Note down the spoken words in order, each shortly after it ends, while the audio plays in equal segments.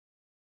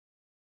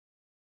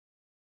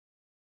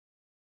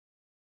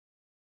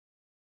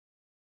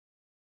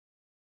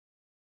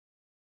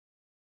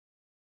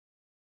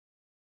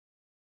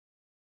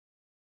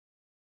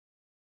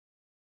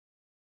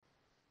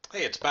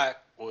Hey, it's Mack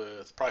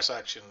with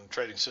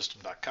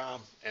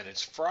PriceActionTradingSystem.com, and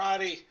it's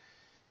Friday.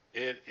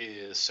 It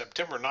is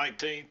September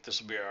 19th.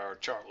 This will be our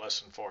chart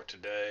lesson for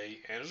today,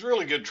 and it was a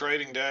really good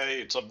trading day.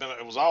 It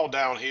was all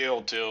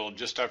downhill till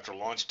just after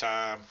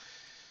lunchtime,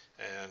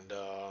 and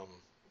it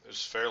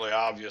was fairly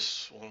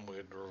obvious when we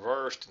had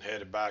reversed and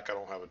headed back. I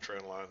don't have a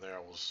trend line there. I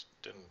was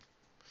didn't.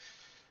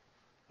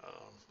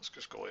 Let's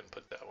just go ahead and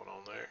put that one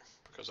on there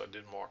because I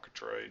did mark a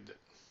trade that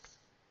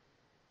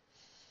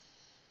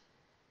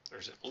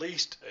there's at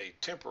least a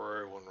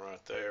temporary one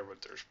right there, but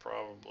there's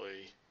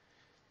probably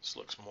this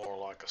looks more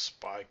like a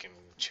spike and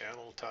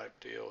channel type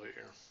deal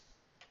here.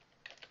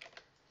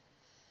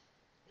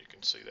 You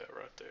can see that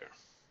right there.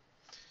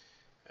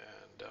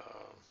 And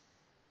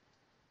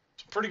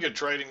some pretty good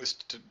trading.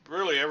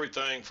 Really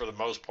everything for the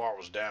most part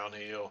was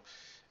downhill.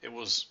 It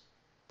was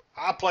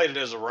I played it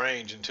as a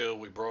range until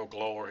we broke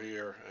lower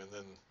here, and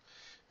then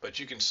but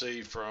you can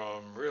see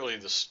from really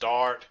the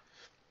start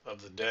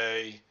of the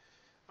day,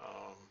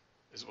 um,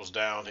 it was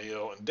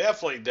downhill and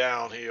definitely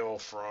downhill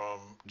from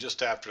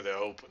just after the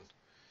open.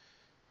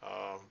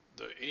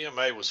 The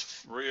EMA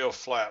was real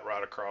flat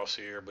right across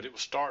here, but it was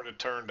starting to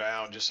turn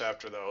down just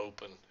after the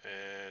open,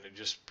 and it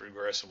just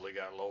progressively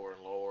got lower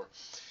and lower.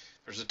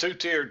 There's a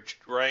two-tiered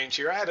range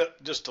here. I had it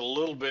just a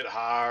little bit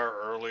higher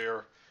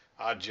earlier.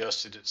 I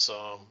adjusted it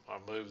some. I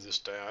moved this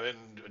down. I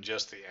didn't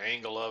adjust the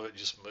angle of it,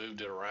 just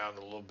moved it around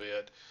a little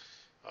bit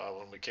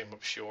when we came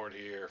up short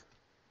here.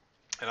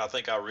 And I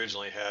think I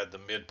originally had the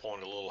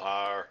midpoint a little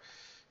higher,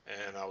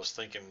 and I was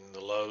thinking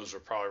the lows were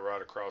probably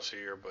right across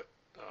here, but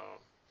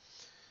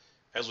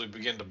as we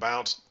begin to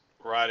bounce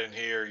right in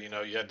here, you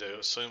had to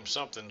assume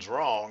something's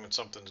wrong and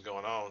something's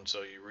going on,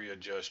 so you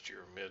readjust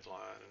your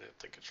midline, and I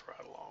think it's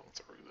right along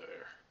through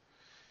there.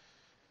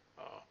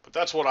 But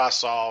that's what I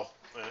saw,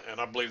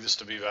 and I believe this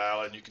to be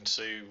valid. You can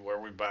see where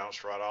we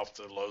bounced right off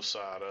the low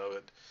side of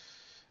it.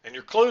 And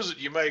your clues that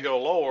you may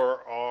go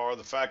lower are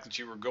the fact that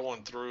you were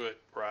going through it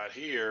right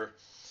here,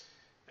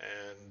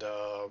 and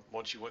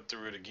once you went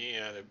through it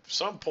again, at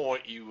some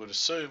point you would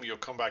assume you'll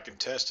come back and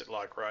test it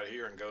like right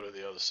here and go to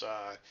the other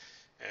side,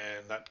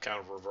 and that kind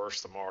of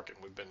reversed the market.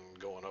 We've been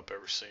going up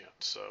ever since.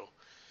 So,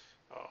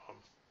 um,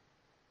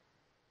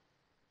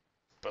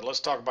 but let's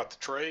talk about the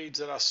trades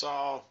that I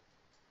saw.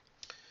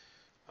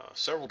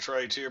 Several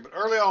trades here, but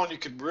early on you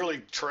could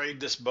really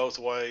trade this both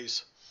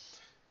ways,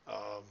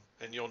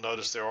 and you'll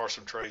notice there are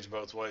some trades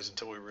both ways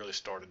until we really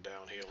started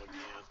downhill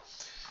again.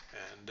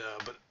 And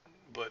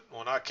but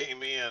when I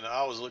came in,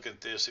 I was looking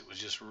at this. It was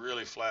just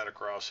really flat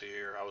across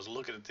here. I was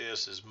looking at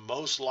this as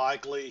most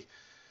likely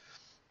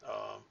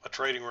a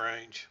trading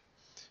range.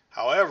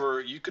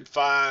 However, you could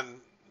find,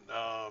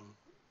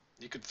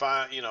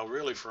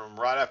 really from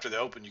right after the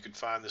open, you could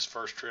find this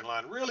first trend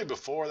line. Really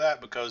before that,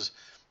 because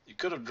you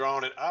could have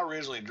drawn it. I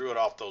originally drew it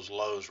off those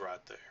lows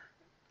right there.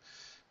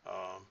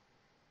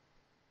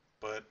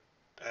 But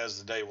as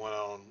the day went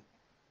on,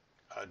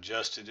 I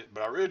adjusted it.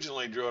 But I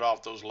originally drew it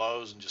off those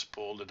lows and just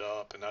pulled it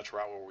up, and that's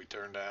right where we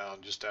turned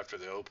down just after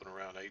the open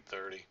around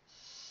 8:30.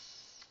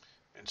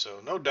 And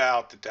so no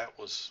doubt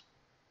that's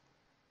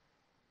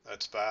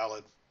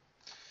valid.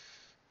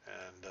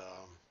 And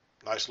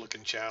nice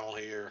looking channel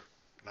here,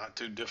 not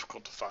too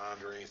difficult to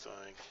find or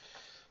anything.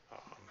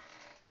 Um,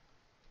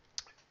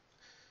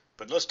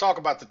 But let's talk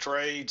about the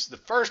trades. The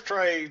first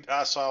trade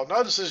I saw,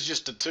 notice this is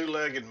just a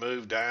two-legged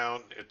move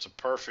down. It's a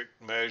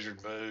perfect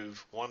measured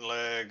move. One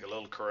leg, a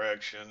little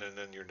correction, and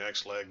then your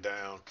next leg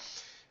down.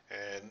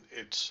 And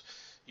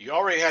you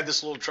already had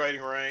this little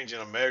trading range,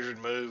 and a measured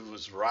move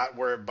was right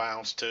where it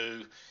bounced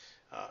to.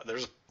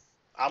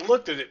 I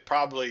looked at it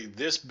probably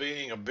this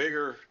being a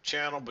bigger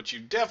channel, but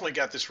you definitely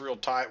got this real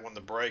tight one,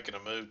 the break and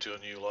a move to a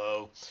new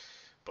low.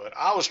 But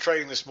I was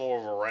trading this more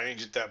of a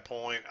range at that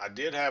point. I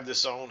did have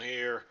this on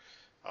here.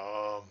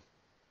 Um,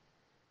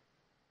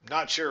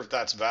 Not sure if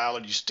that's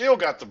valid. You still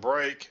got the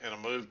break and a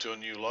move to a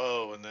new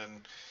low, and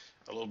then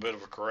a little bit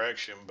of a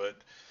correction. But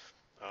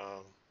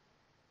um,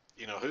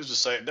 who's to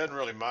say? It doesn't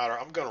really matter.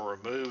 I'm going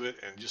to remove it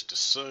and just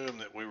assume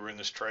that we were in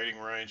this trading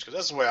range, because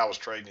that's the way I was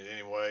trading it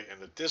anyway,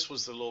 and that this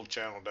was the little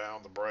channel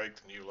down, the break,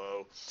 the new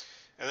low.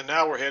 And then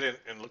now we're heading,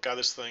 and look how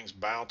this thing's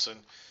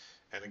bouncing.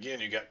 And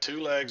again, you got two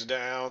legs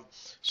down.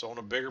 So on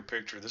a bigger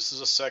picture, this is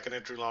a second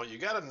entry long. You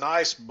got a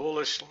nice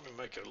bullish. Let me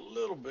make it a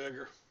little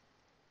bigger.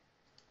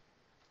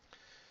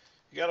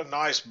 You got a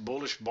nice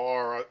bullish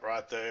bar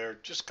right there.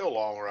 Just go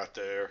long right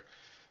there.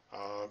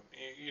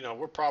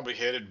 We're probably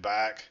headed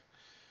back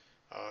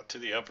to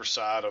the upper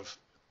side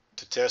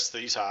to test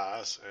these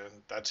highs, and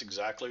that's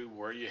exactly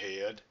where you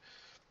head.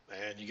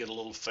 And you get a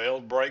little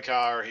failed break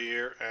higher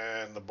here,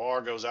 and the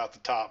bar goes out the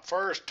top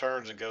first,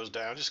 turns and goes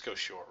down. Just go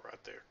short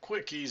right there.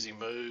 Quick, easy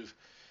move.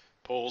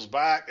 Pulls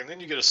back, and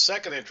then you get a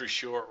second entry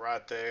short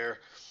right there.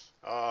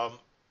 Um,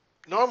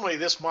 Normally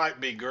this might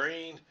be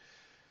green,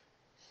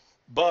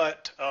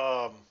 but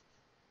the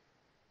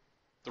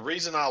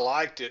reason I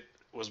liked it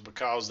was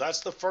because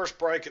that's the first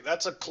break.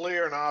 That's a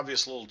clear and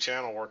obvious little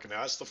channel working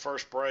out. That's the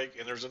first break,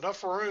 and there's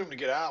enough room to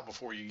get out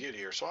before you get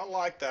here. So I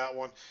like that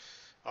one.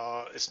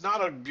 It's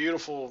not a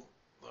beautiful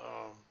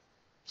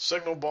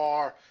signal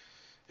bar.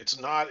 It's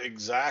not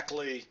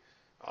exactly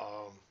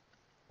um,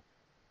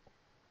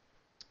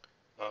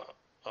 uh,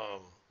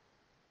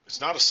 it's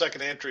not a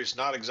second entry. It's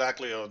not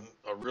exactly a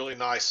really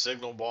nice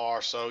signal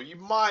bar. So you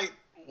might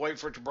wait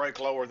for it to break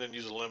lower and then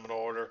use a limit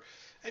order.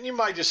 And you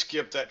might just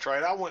skip that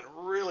trade. I went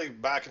really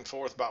back and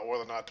forth about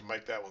whether or not to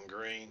make that one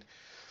green.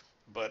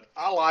 But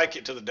I like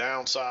it to the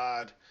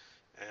downside.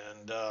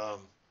 And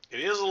it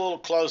is a little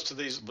close to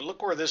these. But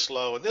look where this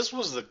low. And this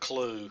was the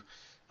clue.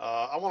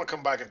 I want to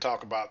come back and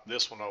talk about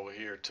this one over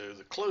here too.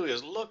 The clue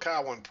is look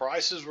how when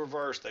prices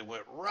reversed, they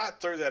went right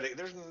through that.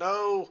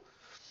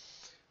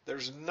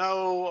 There's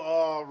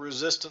no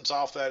resistance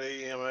off that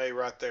EMA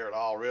right there at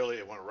all, really.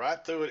 It went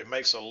right through it. It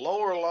makes a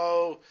lower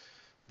low,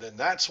 then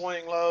that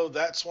swing low,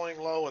 that swing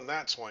low, and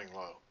that swing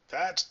low.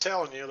 That's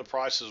telling you the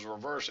price is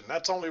reversing.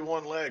 That's only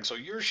one leg, so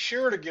you're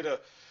sure to get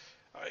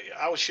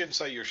I shouldn't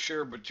say you're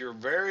sure, but you're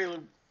very,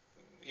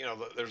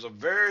 there's a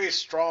very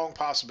strong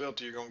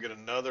possibility you're going to get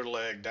another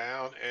leg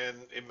down, and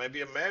it may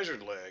be a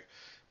measured leg.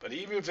 But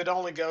even if it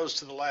only goes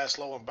to the last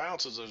low and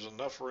bounces, there's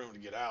enough room to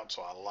get out,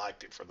 so I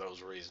liked it for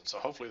those reasons. So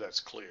hopefully that's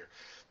clear.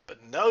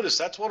 But notice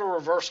that's what a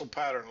reversal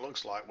pattern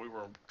looks like. We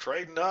were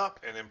trading up,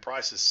 and then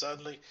prices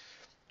suddenly,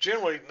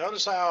 generally,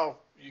 notice how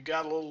you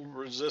got a little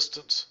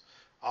resistance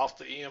off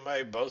the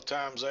EMA both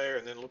times there,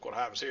 and then look what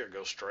happens here. It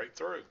goes straight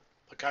through.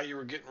 Look how you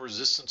were getting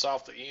resistance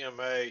off the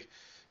EMA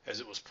as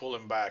it was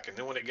pulling back. And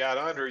then when it got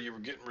under, you were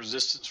getting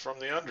resistance from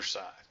the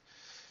underside.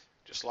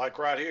 Just like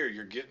right here,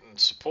 you're getting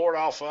support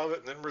off of it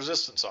and then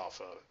resistance off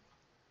of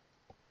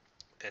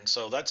it. And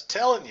so that's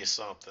telling you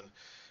something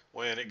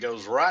when it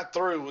goes right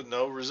through with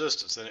no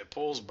resistance. Then it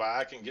pulls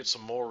back and gets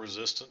some more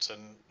resistance,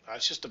 and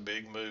that's just a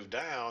big move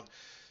down.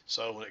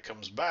 So when it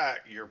comes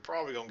back, you're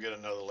probably going to get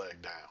another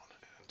leg down.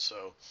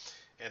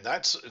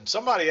 And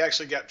somebody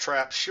actually got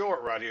trapped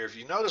short right here. If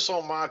you notice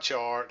on my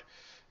chart,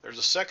 there's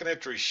a second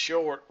entry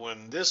short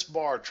when this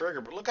bar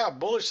triggered. But look how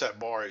bullish that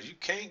bar is. You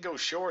can't go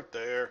short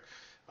there.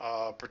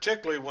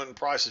 Particularly when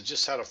prices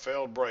just had a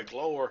failed break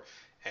lower.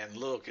 And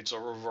look, it's a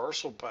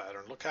reversal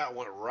pattern. Look how it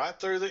went right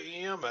through the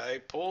EMA,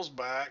 pulls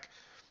back,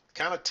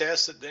 kind of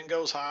tests it, then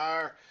goes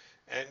higher,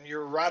 and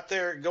you're right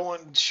there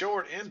going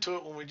short into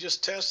it when we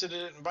just tested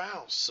it and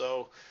bounced.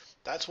 So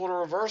that's what a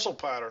reversal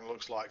pattern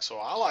looks like. So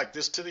I like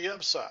this to the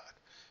upside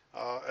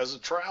as a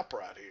trap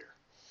right here.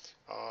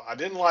 I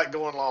didn't like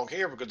going long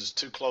here because it's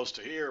too close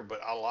to here,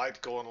 but I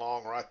liked going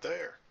long right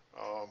there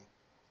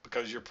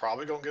because you're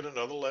probably going to get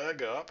another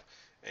leg up.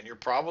 And you're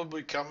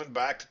probably coming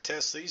back to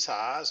test these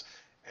highs.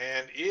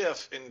 And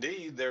if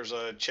indeed there's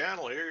a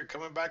channel here, you're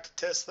coming back to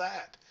test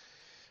that.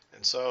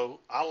 And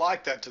so I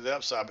like that to the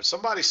upside. But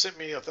somebody sent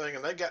me a thing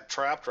and they got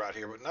trapped right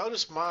here. But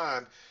notice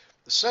mine,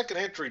 the second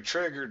entry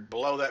triggered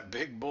below that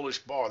big bullish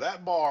bar.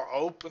 That bar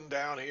opened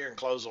down here and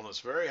closed on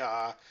us very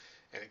high.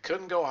 And it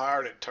couldn't go higher,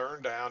 and it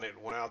turned down.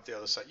 It went out the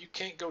other side. You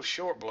can't go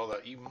short below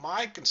that. You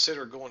might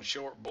consider going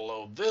short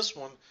below this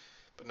one,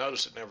 but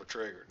notice it never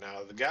triggered.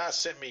 Now, the guy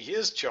sent me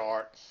his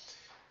chart.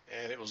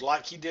 And it was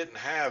like he didn't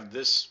have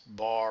this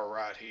bar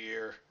right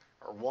here,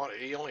 or one.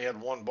 He only had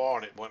one bar,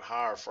 and it went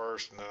higher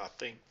first, and then I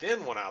think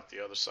then went out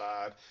the other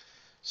side.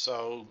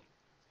 So,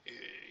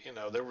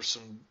 there was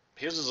some.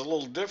 His is a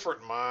little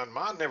different than mine.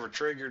 Mine never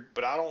triggered,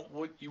 but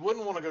you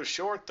wouldn't want to go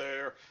short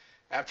there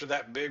after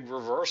that big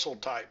reversal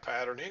type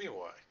pattern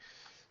anyway.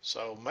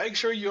 So make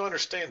sure you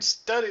understand.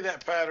 Study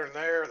that pattern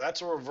there.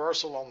 That's a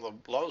reversal on the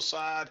low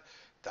side.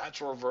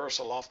 That's a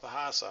reversal off the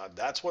high side.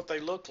 That's what they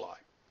look like.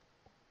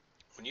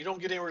 When you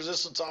don't get any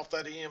resistance off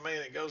that EMA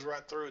and it goes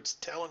right through, it's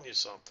telling you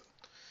something.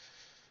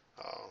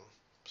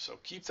 So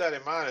keep that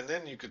in mind, and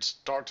then you could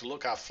start to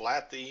look how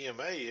flat the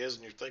EMA is,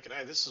 and you're thinking,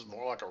 hey, this is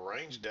more like a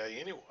range day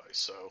anyway.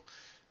 So,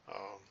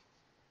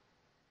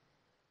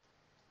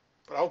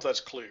 but I hope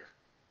that's clear.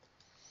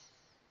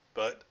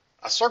 But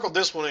I circled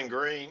this one in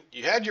green.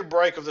 You had your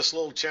break of this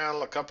little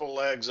channel, a couple of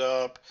legs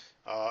up.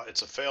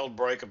 It's a failed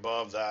break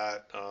above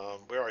that.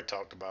 We already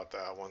talked about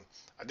that one.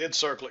 I did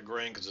circle it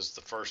green because it's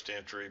the first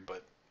entry,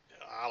 but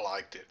I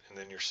liked it. And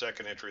then your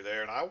second entry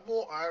there, and like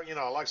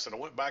I said, I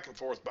went back and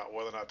forth about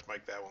whether or not to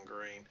make that one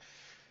green.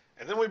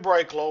 And then we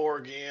break lower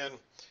again,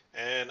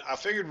 and I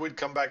figured we'd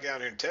come back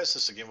down here and test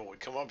this again, but we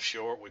come up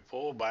short. We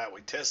pull back,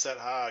 we test that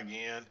high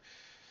again,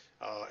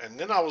 and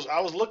then I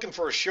was looking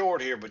for a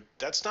short here, but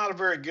that's not a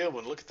very good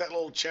one. Look at that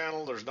little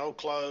channel. There's no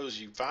close.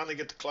 You finally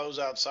get the close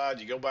outside.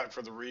 You go back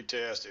for the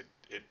retest.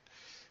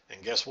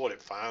 And guess what?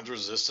 It finds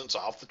resistance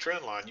off the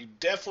trend line. You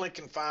definitely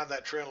can find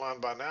that trend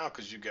line by now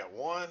because you got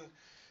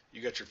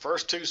your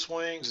first two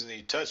swings, and then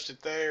you touched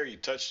it there, you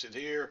touched it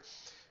here.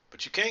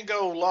 But you can't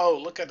go low.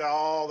 Look at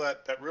all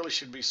that. That really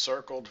should be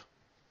circled.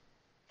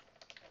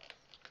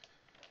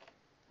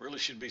 Really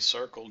should be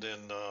circled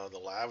in the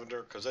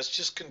lavender because that's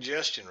just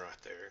congestion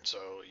right there. And so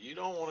you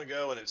don't want to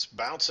go, and it's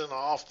bouncing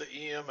off the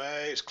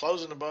EMA. It's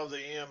closing above the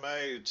EMA.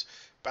 It's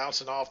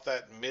bouncing off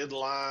that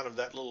midline of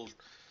that little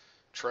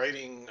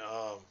trading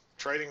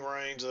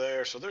range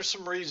there. So there's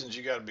some reasons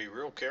you got to be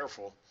real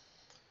careful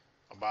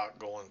about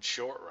going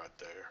short right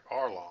there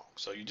or long.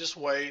 So you just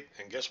wait,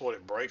 and guess what?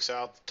 It breaks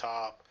out the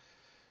top,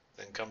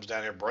 then comes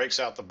down here, breaks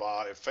out the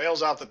bottom. It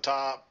fails out the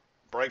top,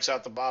 breaks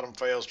out the bottom,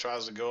 fails,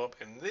 tries to go up,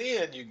 and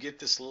then you get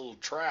this little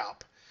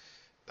trap.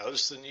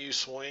 Notice the new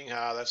swing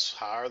high. That's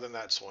higher than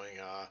that swing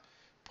high.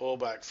 Pull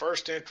back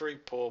first entry,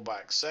 pull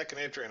back second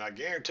entry, and I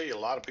guarantee you a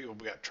lot of people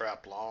got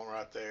trapped long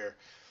right there,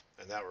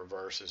 and that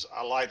reverses.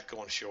 I like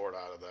going short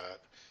out of that.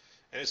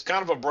 And it's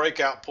kind of a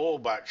breakout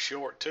pullback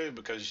short too,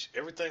 because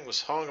everything was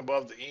hung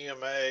above the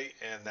EMA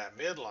and that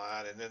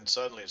midline, and then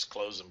suddenly it's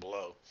closing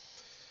below.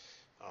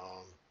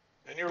 Um,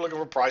 and you're looking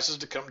for prices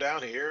to come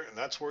down here, and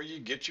that's where you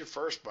get your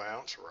first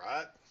bounce,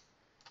 right?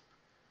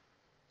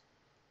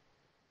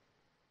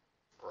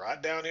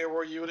 Right down here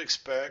where you would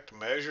expect,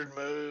 measured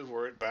move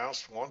where it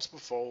bounced once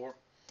before.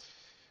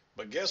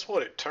 But guess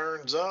what? It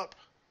turns up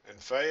and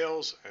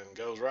fails and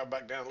goes right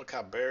back down. Look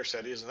how bearish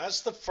that is. And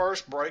that's the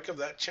first break of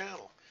that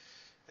channel.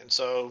 And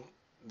so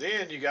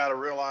then you got to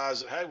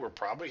realize that, hey, we're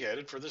probably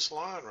headed for this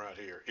line right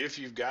here if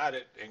you've got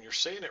it and you're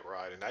seeing it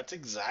right. And that's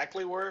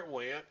exactly where it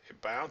went.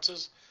 It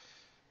bounces,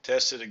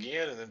 tests it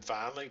again, and then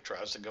finally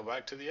tries to go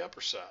back to the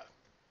upper side.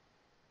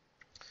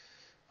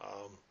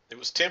 It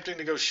was tempting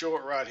to go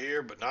short right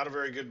here, but not a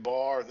very good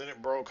bar. And then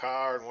it broke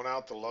higher and went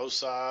out the low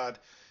side.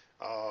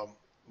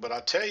 But I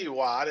tell you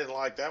why I didn't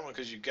like that one,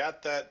 because you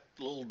got that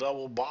little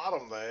double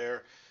bottom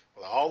there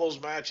with all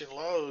those matching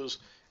lows.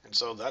 And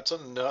so that's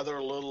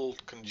another little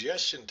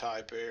congestion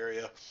type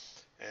area.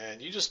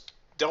 And you just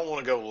don't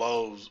want to go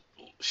lows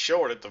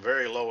short at the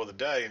very low of the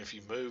day. And if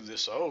you move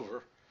this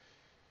over,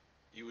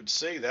 you would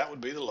see that would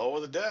be the low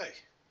of the day.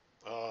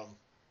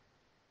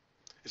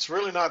 It's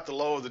really not the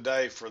low of the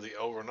day for the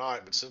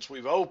overnight, but since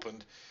we've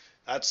opened,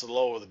 that's the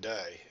low of the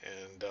day.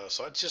 And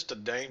so it's just a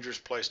dangerous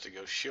place to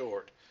go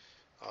short,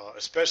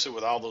 especially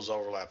with all those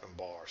overlapping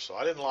bars. So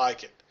I didn't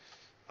like it.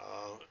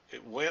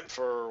 It went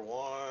for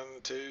 1,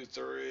 2,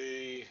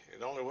 3.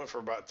 It only went for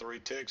about 3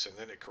 ticks, and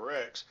then it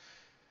corrects.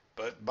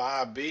 But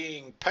by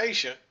being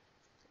patient,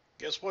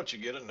 guess what? You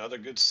get another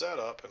good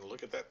setup, and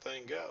look at that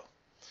thing go.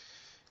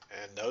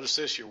 And notice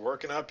this, you're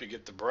working up, you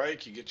get the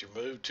break, you get your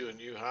move to a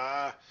new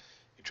high.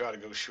 You try to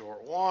go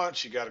short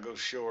once, you got to go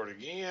short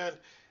again.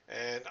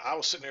 And I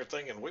was sitting there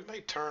thinking, we may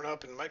turn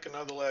up and make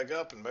another leg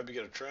up and maybe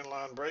get a trend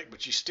line break,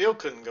 but you still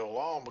couldn't go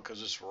long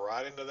because it's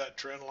right into that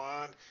trend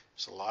line.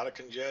 It's a lot of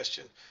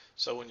congestion.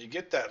 So when you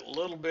get that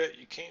little bit,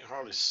 you can't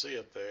hardly see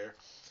it there.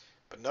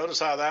 But notice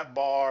how that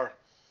bar,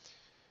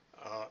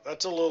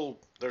 that's a little,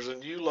 there's a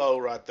new low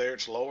right there.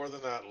 It's lower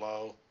than that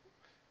low.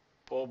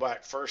 Pull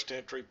back first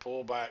entry,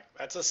 pull back.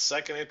 That's a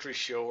second entry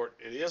short.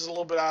 It is a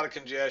little bit out of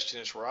congestion.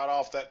 It's right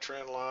off that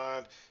trend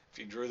line. If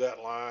you drew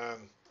that line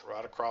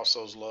right across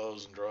those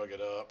lows and drug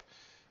it up,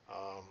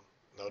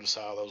 notice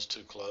how those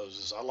two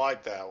closes. I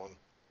like that one.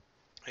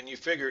 And you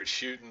figure it's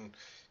shooting.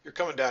 You're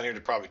coming down here to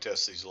probably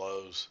test these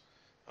lows,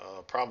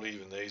 probably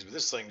even these. But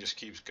this thing just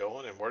keeps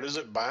going. And where does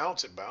it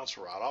bounce? It bounces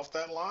right off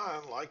that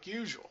line like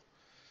usual.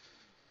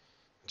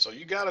 So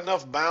you got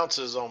enough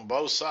bounces on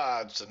both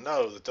sides to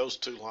know that those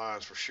two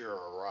lines for sure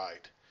are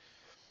right.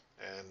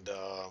 And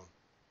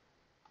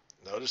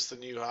notice the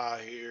new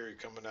high here. You're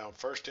coming down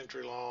first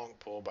entry long,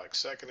 pull back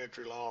second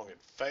entry long. It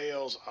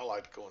fails. I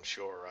like going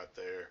short right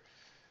there.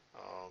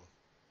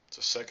 It's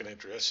a second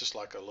entry. That's just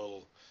like a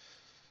little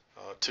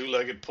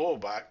two-legged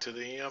pullback to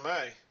the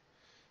EMA.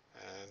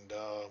 And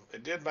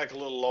it did make a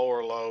little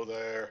lower low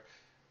there.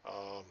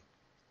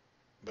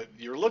 But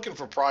you're looking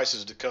for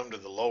prices to come to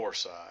the lower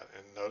side.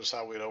 And notice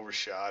how we'd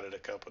overshot it a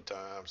couple of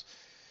times.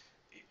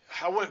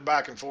 I went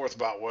back and forth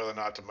about whether or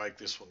not to make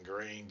this one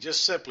green,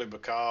 just simply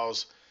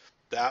because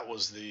that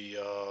was the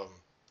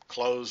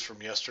close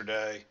from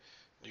yesterday.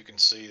 You can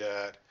see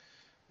that.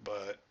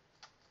 But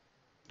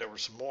there were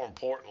some more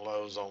important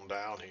lows on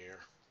down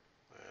here.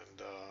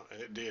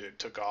 And it did. It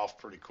took off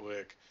pretty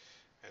quick.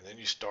 And then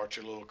you start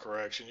your little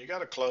correction. You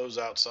got to close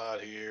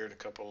outside here and a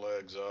couple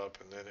legs up,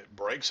 and then it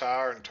breaks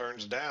higher and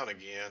turns down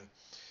again.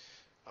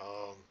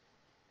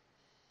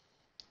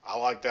 I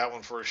like that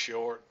one for a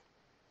short.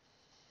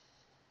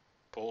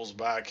 Pulls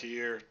back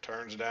here,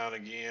 turns down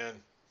again,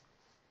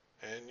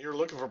 and you're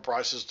looking for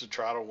prices to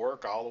try to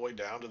work all the way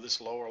down to this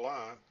lower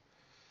line.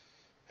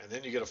 And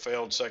then you get a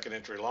failed second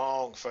entry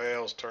long,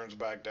 fails, turns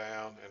back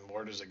down, and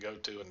where does it go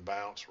to and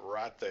bounce?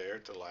 Right there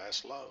at the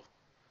last low.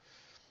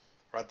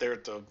 Right there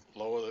at the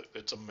lower,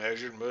 it's a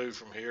measured move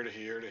from here to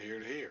here to here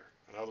to here.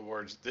 In other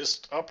words, this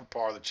upper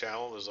part of the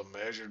channel is a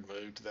measured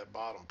move to that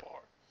bottom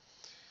part.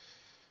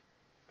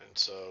 And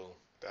so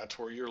that's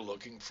where you're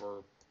looking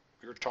for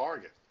your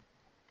target.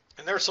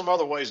 And there's some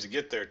other ways to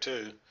get there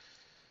too.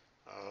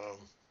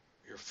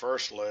 Your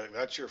first leg,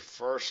 that's your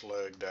first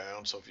leg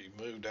down. So if you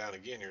move down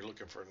again, you're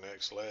looking for the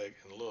next leg.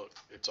 And look,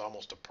 it's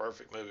almost a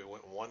perfect move. It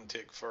went one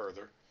tick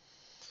further.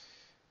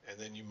 And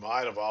then you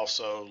might have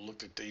also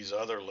looked at these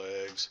other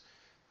legs.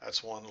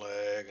 That's one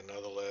leg,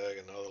 another leg,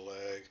 another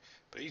leg.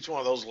 But each one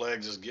of those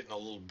legs is getting a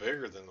little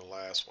bigger than the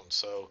last one.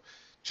 So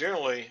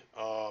generally,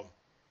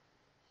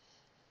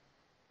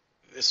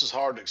 this is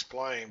hard to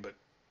explain, but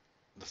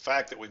the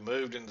fact that we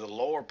moved into the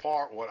lower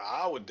part, what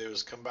I would do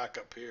is come back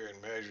up here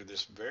and measure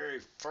this very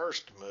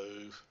first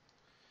move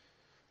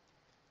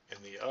in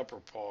the upper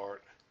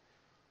part,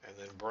 and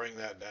then bring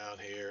that down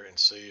here and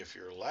see if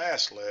your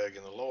last leg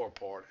in the lower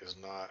part is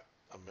not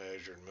a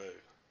measured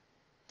move.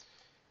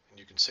 And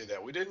you can see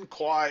that we didn't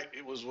quite,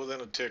 it was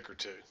within a tick or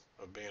two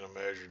of being a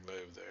measured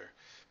move there.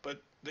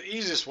 But the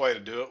easiest way to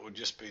do it would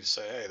just be to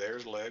say, hey,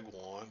 there's leg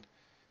one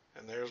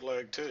and there's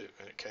leg two,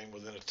 and it came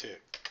within a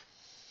tick.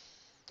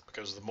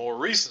 Because the more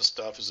recent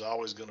stuff is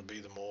always going to be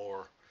the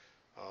more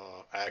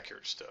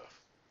accurate stuff.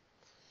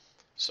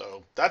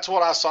 So that's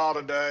what I saw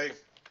today.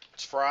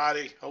 It's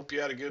Friday. Hope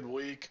you had a good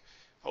week.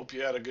 Hope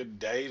you had a good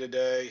day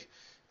today.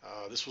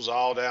 This was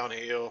all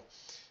downhill.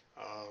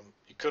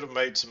 You could have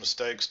made some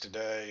mistakes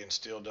today and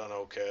still done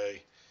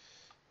okay,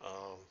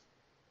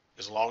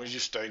 as long as you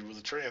stayed with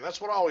the trend.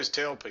 That's what I always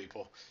tell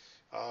people.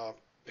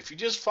 If you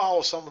just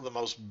follow some of the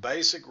most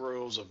basic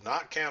rules of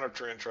not counter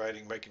trend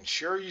trading, making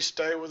sure you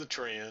stay with the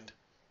trend,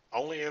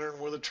 only entering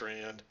with a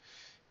trend,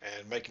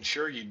 and making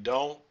sure you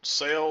don't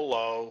sell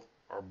low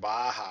or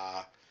buy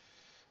high,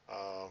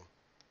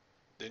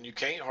 then you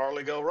can't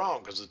hardly go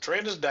wrong, because the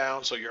trend is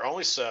down, so you're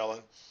only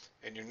selling,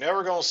 and you're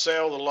never going to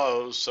sell the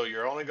lows, so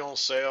you're only going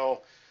to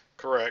sell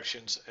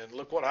corrections. And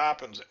look what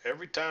happens.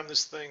 Every time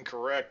this thing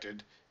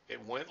corrected, it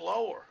went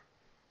lower.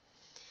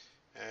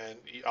 And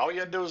all you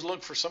had to do is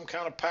look for some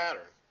kind of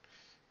pattern.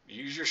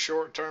 Use your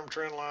short-term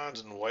trend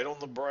lines and wait on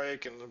the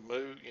break and the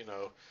move,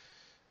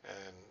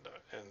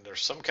 and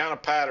there's some kind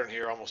of pattern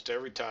here almost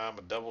every time.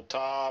 A double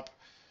top.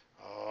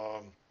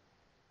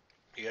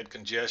 You had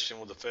congestion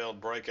with a failed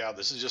breakout.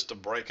 This is just a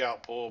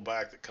breakout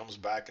pullback that comes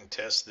back and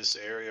tests this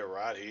area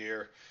right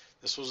here.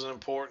 This was an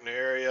important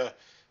area.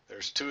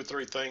 There's 2 or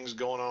 3 things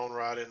going on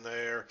right in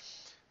there.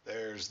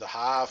 There's the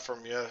high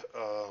from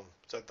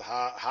the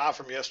high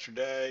from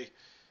yesterday,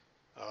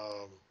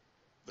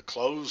 the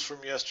close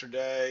from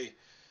yesterday,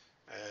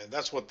 and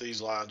that's what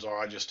these lines are.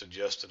 I just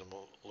adjusted them.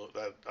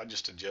 I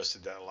just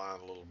adjusted that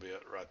line a little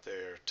bit right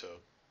there to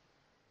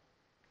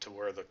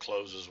where the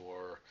closes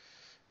were,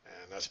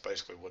 and that's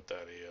basically what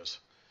that is.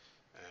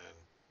 And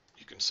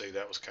you can see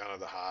that was kind of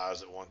the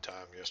highs at one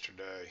time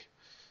yesterday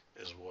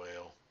as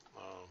well.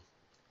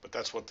 But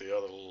that's what the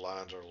other little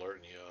lines are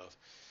alerting you of.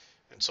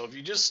 And so if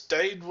you just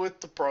stayed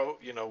with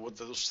with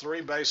those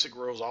 3 basic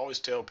rules, I always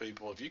tell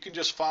people, if you can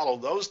just follow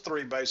those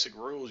 3 basic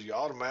rules, you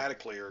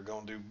automatically are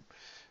going to do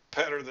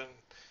better than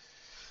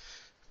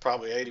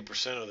probably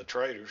 80% of the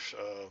traders,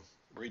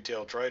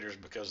 retail traders,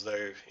 because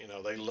they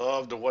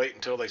love to wait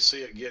until they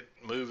see it get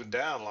moving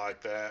down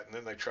like that, and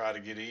then they try to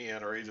get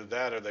in, or either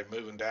that or they're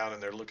moving down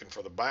and they're looking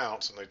for the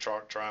bounce and they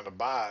trying to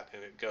buy it,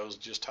 and it goes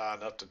just high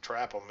enough to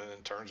trap them and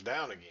then turns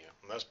down again.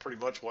 And that's pretty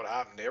much what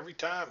happened every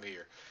time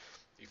here.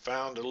 You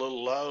found a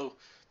little low.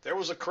 There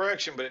was a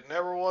correction, but it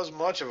never was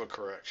much of a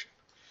correction.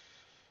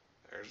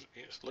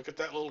 Look at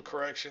that little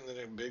correction, then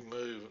a big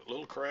move.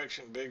 Little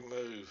correction, big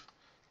move.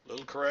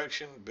 Little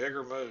correction,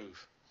 bigger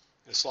move.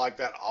 It's like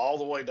that all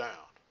the way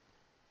down.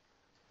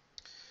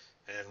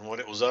 And when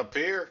it was up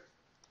here,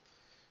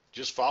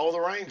 just follow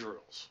the range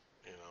rules.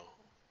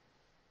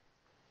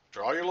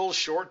 Draw your little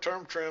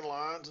short-term trend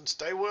lines and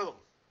stay with them.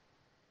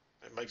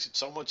 It makes it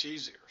so much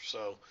easier.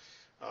 So,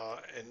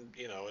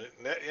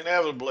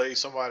 inevitably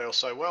somebody will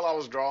say, well, I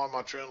was drawing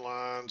my trend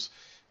lines,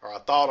 or I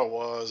thought I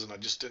was, and I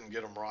just didn't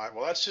get them right.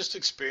 Well, that's just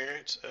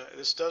experience.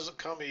 This doesn't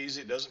come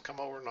easy. It doesn't come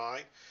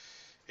overnight.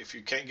 If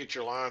you can't get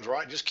your lines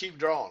right, just keep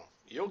drawing them.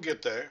 You'll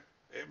get there.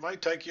 It may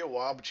take you a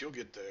while, but you'll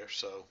get there.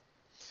 So,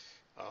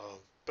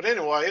 but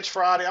anyway, it's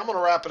Friday. I'm going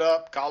to wrap it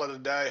up, call it a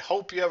day.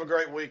 Hope you have a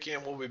great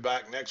weekend. We'll be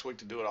back next week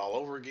to do it all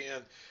over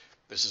again.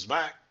 This is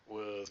Mack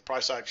with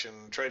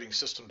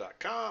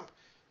PriceActionTradingSystem.com,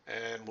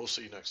 and we'll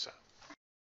see you next time.